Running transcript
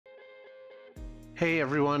Hey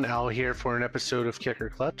everyone, Al here for an episode of Kicker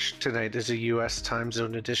Clutch. Tonight is a US time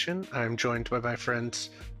zone edition. I'm joined by my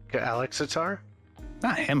friends GuAlexItar.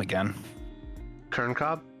 Not him again.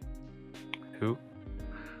 Kernkob. Who?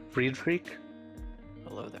 Readfreak.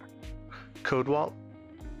 Hello there. Codewalt.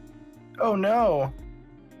 Oh no!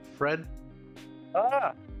 Fred.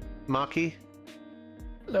 Ah! Maki.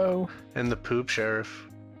 Hello. And the PoopSheriff.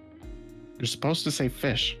 You're supposed to say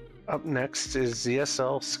fish. Up next is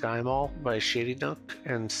ZSL Skymall by Shadynook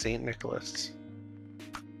and St. Nicholas.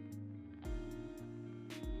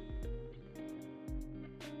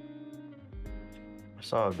 I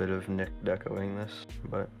saw a bit of Nick decoing this,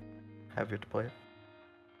 but have yet to play it.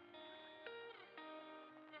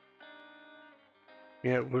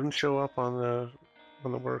 Yeah, it wouldn't show up on the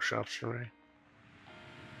workshops for me.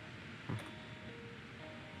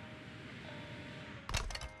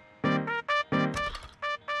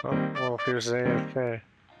 Oh, well, here's AFK.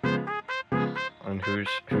 And whose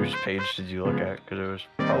page did you look at? Because it was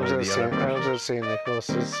I was probably the other I was person. at St.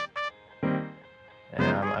 Nicholas's.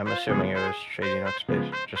 Yeah, I'm assuming it was Shadynook's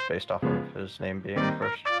page, just based off of his name being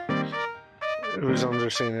first. It was under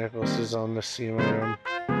St. Nicholas's on the CMIM.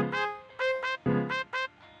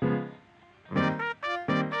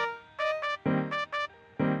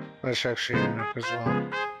 I checked Shadynook as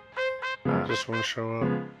well. Just won't show up.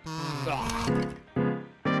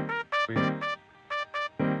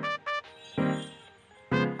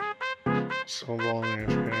 So long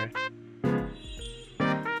AFK.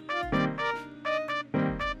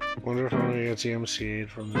 Wonder if I'm gonna get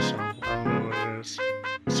TMC'd from this song. I don't know what it is.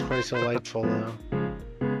 It's quite delightful though.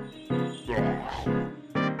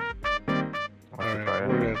 Alright,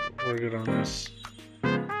 we're good. We're good on this.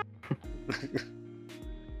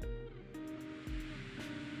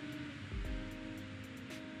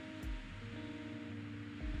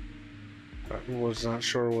 I was not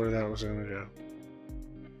sure where that was gonna go.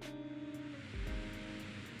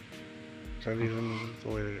 Is that even the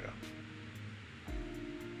way to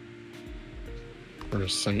go? For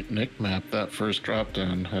St. Nick map, that first drop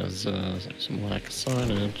down has some lack of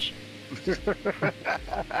signage. You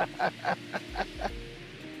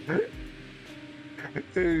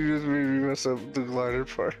just made me mess up the glider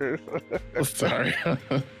part. Sorry.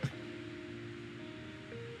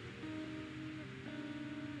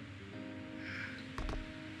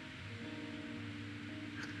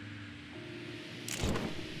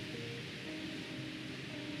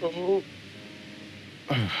 Oh.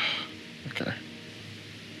 Okay.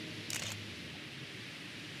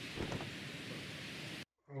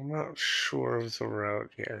 I'm not sure of the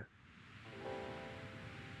route here.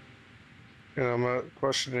 And I'm not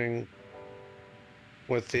questioning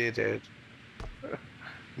what they did.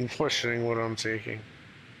 I'm questioning what I'm taking.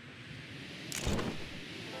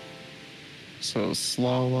 So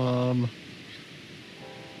slalom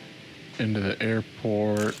into the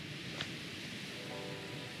airport,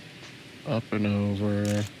 up and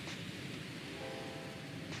over.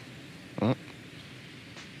 Oh.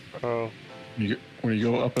 Oh. When you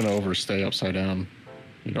go up and over, stay upside down.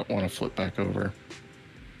 You don't want to flip back over.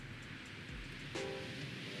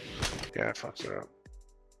 Yeah, I fucked it up.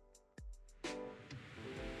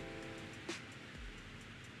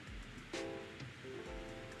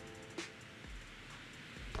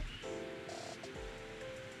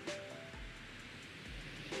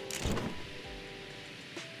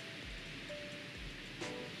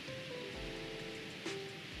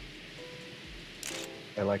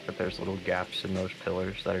 I like that there's little gaps in those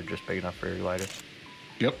pillars that are just big enough for your glider.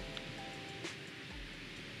 Yep.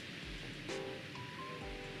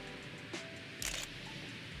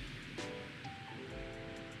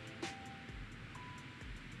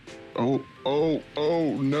 Oh,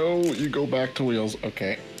 no, you go back to wheels.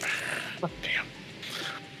 Okay. Damn.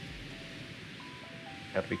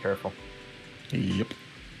 Have to be careful. Yep.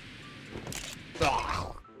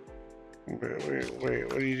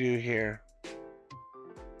 Wait, what do you do here?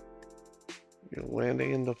 You're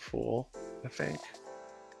landing in the pool, I think.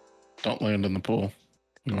 Don't land in the pool.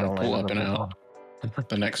 You want to pull up and out.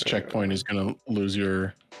 The next checkpoint is going to lose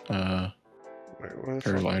your paraglider.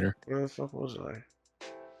 Where the fuck was I?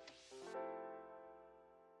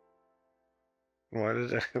 Why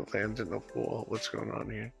did I land in the pool? What's going on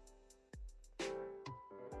here?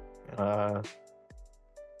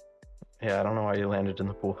 Yeah, I don't know why you landed in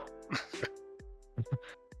the pool.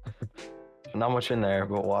 Not much in there,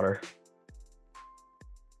 but water.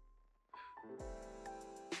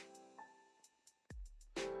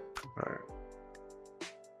 Alright.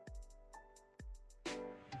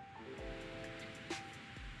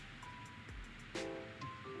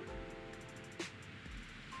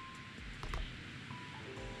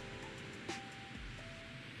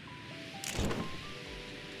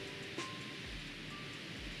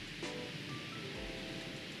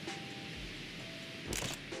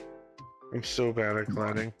 I'm so bad at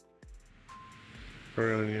gliding. I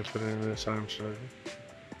really need to put in the time so I can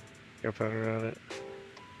get better at it.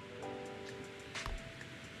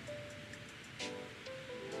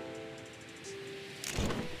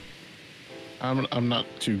 I'm not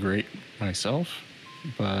too great myself,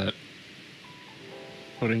 but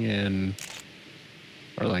putting in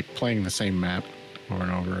or like playing the same map over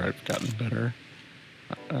and over, I've gotten better.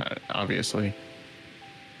 Obviously.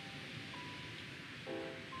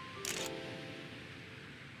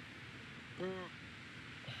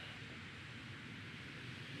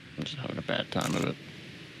 I'm just having a bad time of it.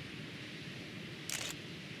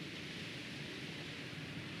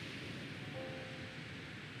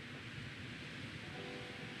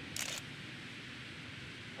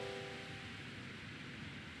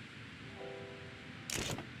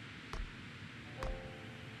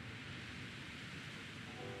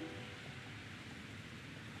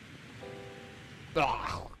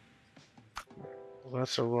 Well,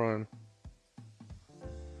 that's a run.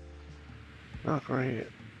 Not great.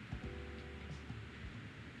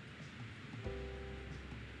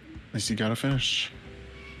 At least you gotta finish.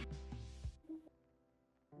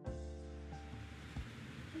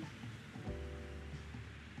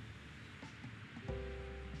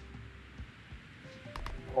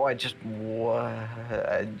 Oh,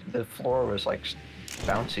 the floor was like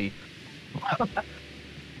bouncy.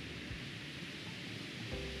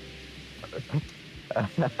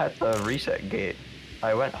 At the reset gate,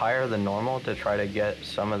 I went higher than normal to try to get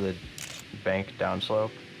some of the bank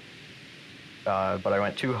downslope, but I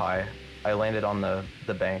went too high. I landed on the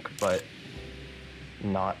bank, but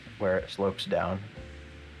not where it slopes down.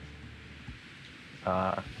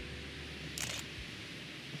 I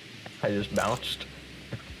just bounced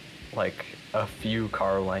like a few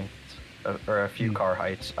car lengths, or a few car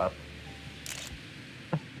heights up.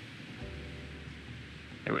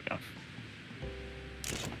 Here we go.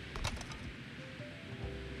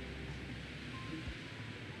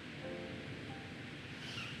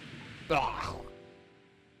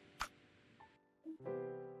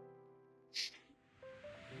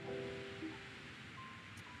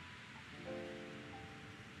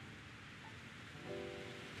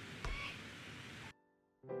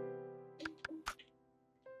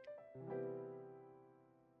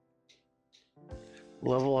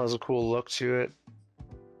 Level has a cool look to it.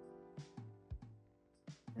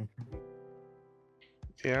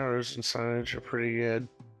 The arrows and signage are pretty good.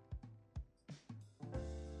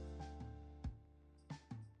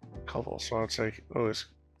 Couple spots I always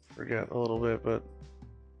forget a little bit, but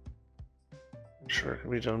I'm sure it can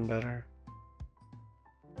be done better.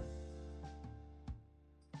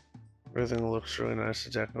 Everything looks really nice. The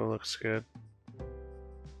deco looks good.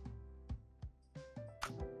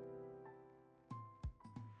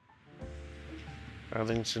 I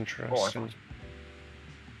think it's interesting.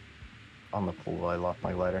 On the pool, I lost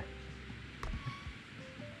my glider.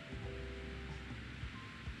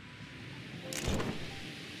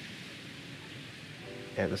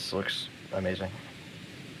 Yeah, this looks amazing.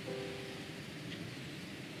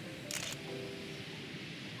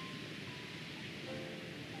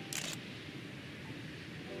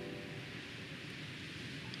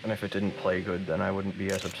 And if it didn't play good, then I wouldn't be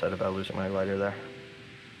as upset about losing my glider there.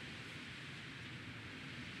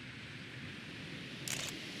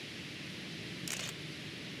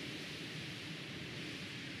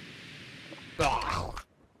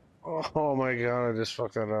 Oh my god, I just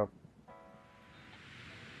fucked that up.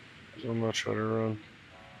 So much better run.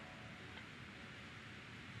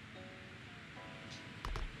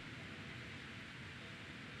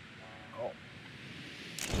 Oh.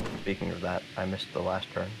 Speaking of that, I missed the last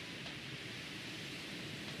turn.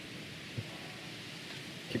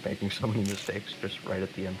 Keep making so many mistakes just right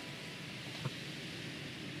at the end.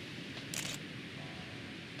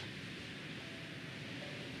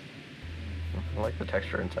 I like the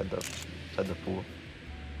texture inside the pool.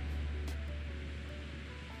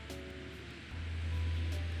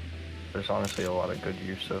 There's honestly a lot of good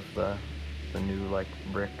use of the new like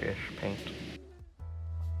brickish paint.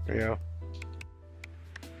 Yeah.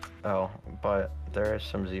 Oh, but there is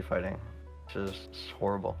some Z fighting, which is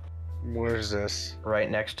horrible. Where's this? Right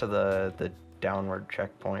next to the downward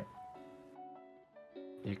checkpoint.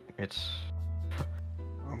 It's.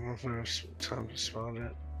 I don't know if there's time to spawn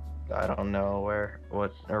it. I don't know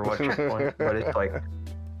what checkpoint, but it's like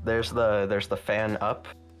there's the fan up.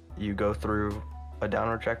 You go through a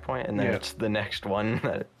downward checkpoint, and then it's the next one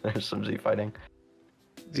that there's some Z fighting.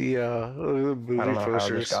 The movie I don't know posters.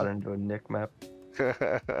 how this got into a Nick map.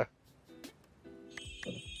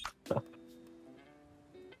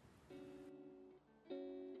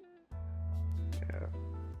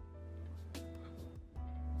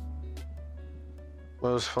 That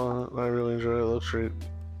was fun. I really enjoyed it. It looks really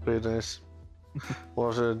nice.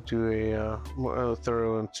 We'll have to do a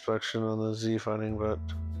thorough inspection on the Z fighting, but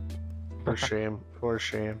for shame. For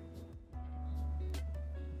shame.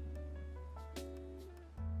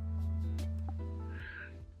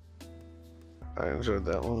 I enjoyed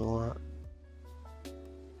that one a lot.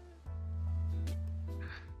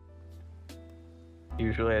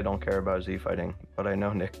 Usually I don't care about Z fighting, but I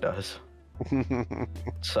know Nick does.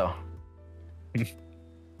 So.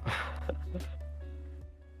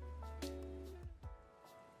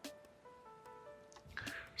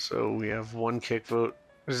 So we have one kick vote.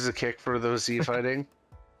 This is a kick for those Z fighting.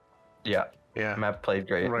 Yeah. Yeah. Map played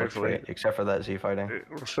great. Looks Rightfully. great, except for that Z fighting.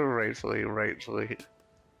 So rightfully.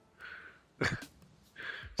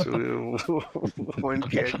 So we have one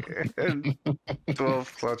kick and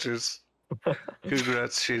 12 clutches.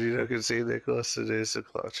 Congrats, Shadynook and St. Nicholas. It is a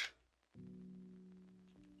clutch.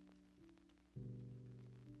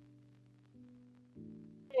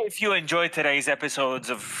 If you enjoyed today's episodes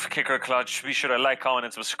of Kicker Clutch, be sure to like, comment,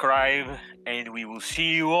 and subscribe. And we will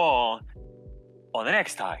see you all on the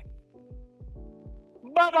next time.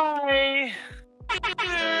 Bye-bye! There you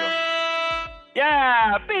go.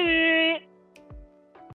 Yeah! Beep!